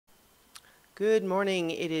Good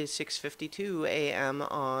morning. It is 6:52 a.m.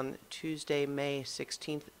 on Tuesday, May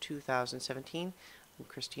 16th, 2017. I'm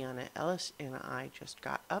Christiana Ellis, and I just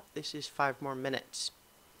got up. This is 5 more minutes.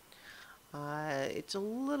 It's a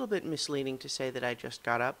little bit misleading to say that I just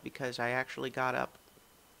got up because I actually got up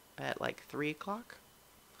at like 3 o'clock.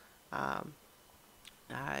 Um,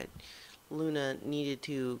 Luna needed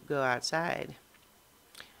to go outside,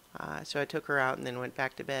 so I took her out and then went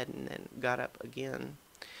back to bed and then got up again.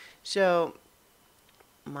 So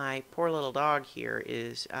my poor little dog here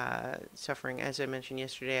is suffering, as I mentioned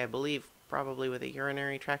yesterday, I believe probably with a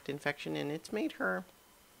urinary tract infection, and it's made her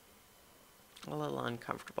a little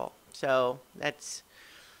uncomfortable. So that's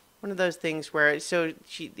one of those things where,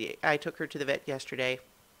 I took her to the vet yesterday.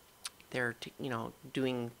 They're,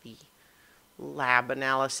 doing the lab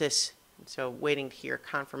analysis, so waiting to hear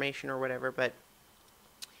confirmation or whatever, but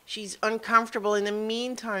she's uncomfortable in the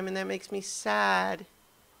meantime, and that makes me sad.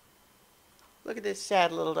 Look at this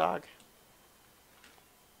sad little dog.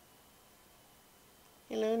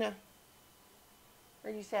 Hey, Luna.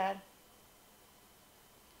 Are you sad?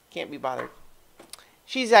 Can't be bothered.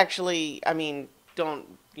 She's actually, don't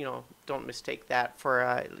mistake that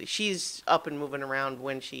for, she's up and moving around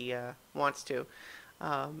when she wants to,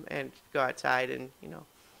 and go outside and,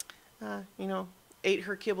 ate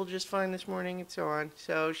her kibble just fine this morning and so on.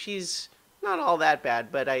 So she's not all that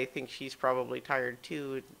bad, but I think she's probably tired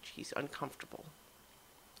too, and she's uncomfortable.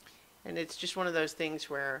 And it's just one of those things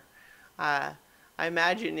where I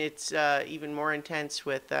imagine it's even more intense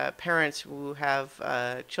with parents who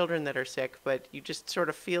have children that are sick, but you just sort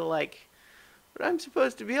of feel like, but I'm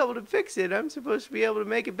supposed to be able to fix it. I'm supposed to be able to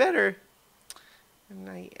make it better. And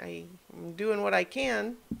I'm doing what I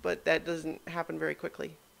can, but that doesn't happen very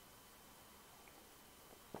quickly.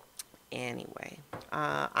 Anyway,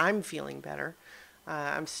 I'm feeling better.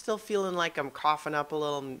 I'm still feeling like I'm coughing up a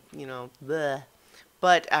little, bleh.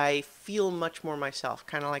 But I feel much more myself.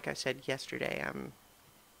 Kind of like I said yesterday, I'm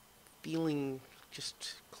feeling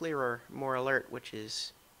just clearer, more alert, which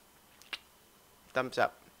is thumbs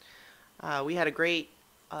up. We had a great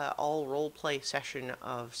all role-play session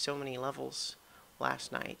of so many levels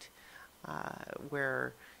last night,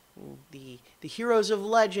 where the heroes of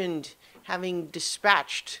legend, having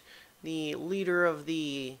dispatched the leader of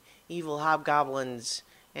the evil hobgoblins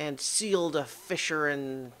and sealed a fissure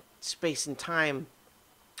in space and time,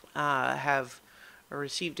 have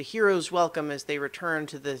received a hero's welcome as they return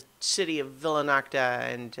to the city of Villanocta,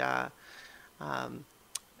 and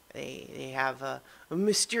they have a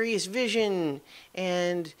mysterious vision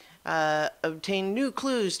and obtain new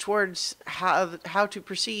clues towards how to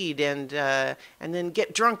proceed, and then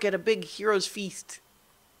get drunk at a big hero's feast.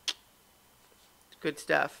 Good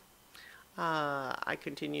stuff. I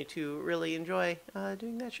continue to really enjoy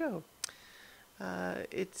doing that show.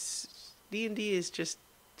 D&D is just,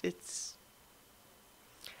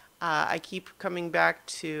 I keep coming back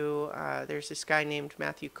to, there's this guy named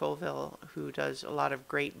Matthew Colville who does a lot of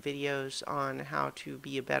great videos on how to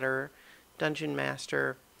be a better dungeon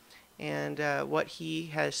master. And what he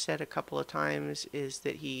has said a couple of times is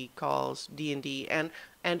that he calls D&D and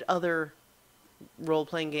other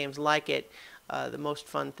role-playing games like it the most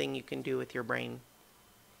fun thing you can do with your brain.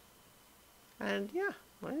 And yeah,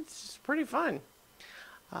 it's pretty fun.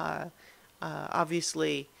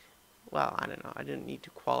 Obviously, well, I don't know, I didn't need to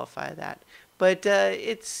qualify that, but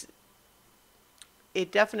it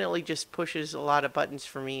definitely just pushes a lot of buttons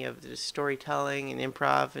for me of the storytelling and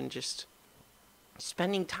improv and just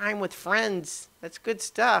spending time with friends. That's good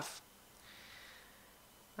stuff.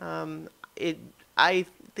 I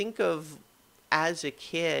think of, as a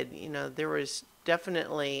kid, there was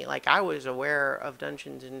definitely, like, I was aware of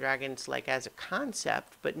Dungeons and Dragons, like, as a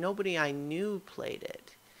concept, but nobody I knew played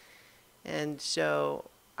it. And so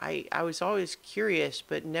I was always curious,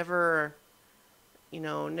 but never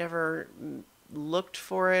looked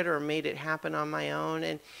for it or made it happen on my own.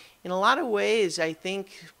 And in a lot of ways, I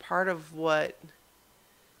think part of what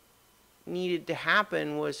needed to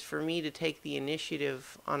happen was for me to take the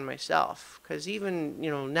initiative on myself. Because even,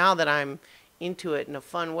 now that I'm into it in a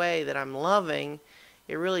fun way that I'm loving,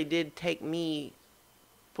 it really did take me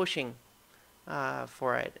pushing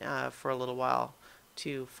for it for a little while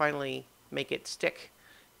to finally make it stick,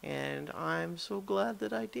 and I'm so glad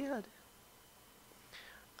that I did.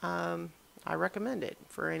 I recommend it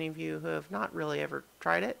for any of you who have not really ever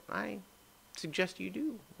tried it. I suggest you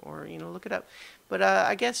do, or look it up. But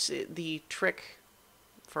I guess the trick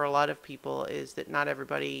for a lot of people is that not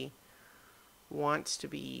everybody wants to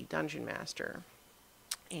be dungeon master,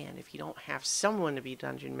 and if you don't have someone to be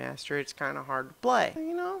dungeon master, it's kind of hard to play.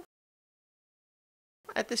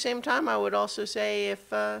 At the same time, I would also say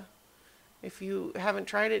if If you haven't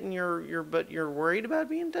tried it and you're worried about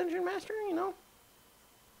being dungeon master,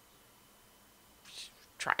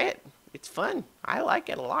 try it. It's fun. I like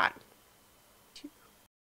it a lot.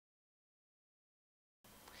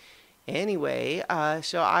 Anyway,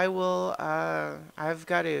 so I will. I've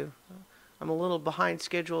got to. I'm a little behind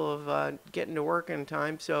schedule of getting to work in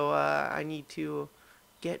time, so I need to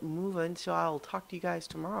get moving. So I'll talk to you guys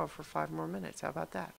tomorrow for 5 more minutes. How about that?